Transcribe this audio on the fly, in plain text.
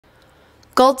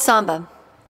Gold Samba.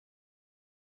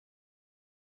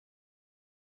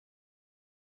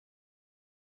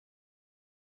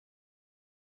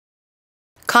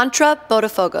 Contra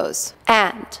Botafogos.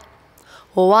 And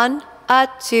 1, a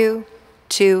 2,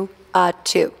 2, a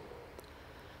 2.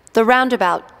 The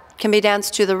roundabout can be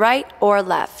danced to the right or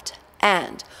left.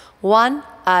 And 1,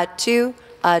 a 2,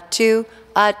 a 2,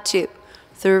 a 2.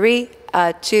 3,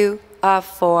 a 2, a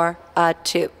 4, a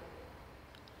 2.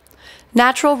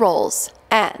 Natural rolls.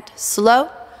 And slow,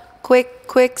 quick,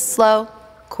 quick, slow,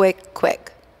 quick,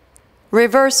 quick.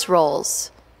 Reverse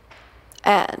rolls.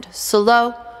 And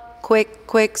slow, quick,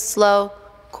 quick, slow,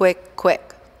 quick,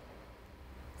 quick.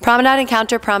 Promenade and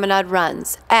counter promenade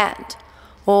runs. And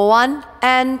 1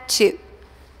 and 2,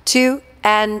 2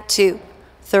 and 2,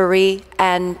 3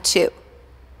 and 2.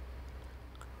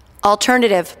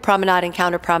 Alternative promenade and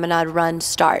counter promenade run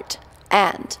start.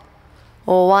 And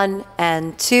 1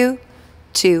 and 2,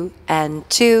 2 and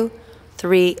 2,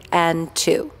 3 and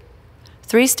 2.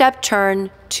 3-step turn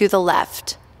to the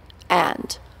left.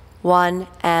 And 1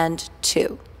 and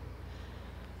 2.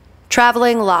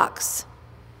 Traveling locks.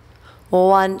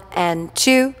 1 and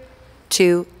 2,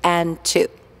 2 and 2.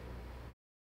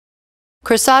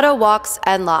 Cruzado walks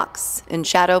and locks in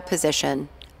shadow position.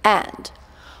 And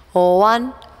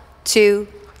 1, 2,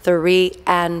 3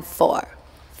 and 4,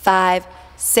 5,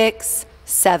 6,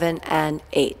 7 and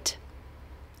 8.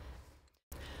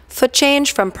 Foot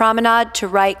change from promenade to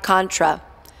right contra.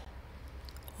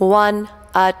 1,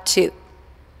 a 2.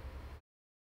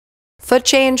 Foot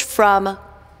change from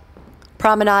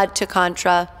promenade to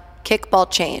contra,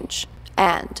 kickball change.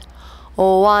 And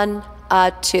 1,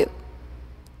 a 2.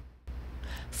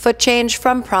 Foot change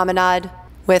from promenade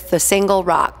with the single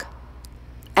rock.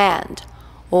 And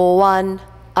 1,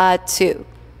 a 2.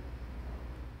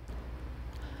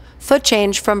 Foot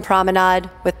change from promenade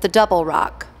with the double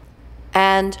rock.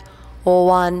 And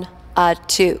 1, a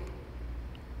 2.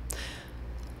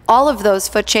 All of those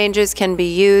foot changes can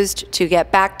be used to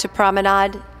get back to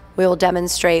promenade. We will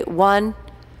demonstrate 1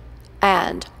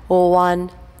 and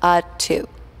 1, a 2.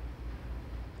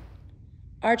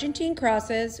 Argentine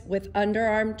crosses with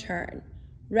underarm turn.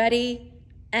 Ready,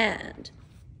 and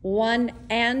 1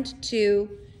 and 2,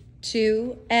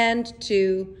 2 and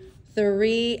 2,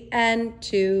 3 and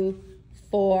 2,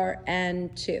 4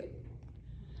 and 2.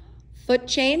 Foot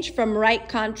change from right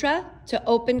contra to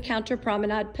open counter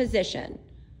promenade position.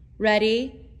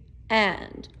 Ready,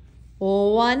 and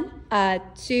 1, a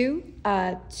 2,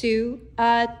 a 2,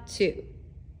 a 2.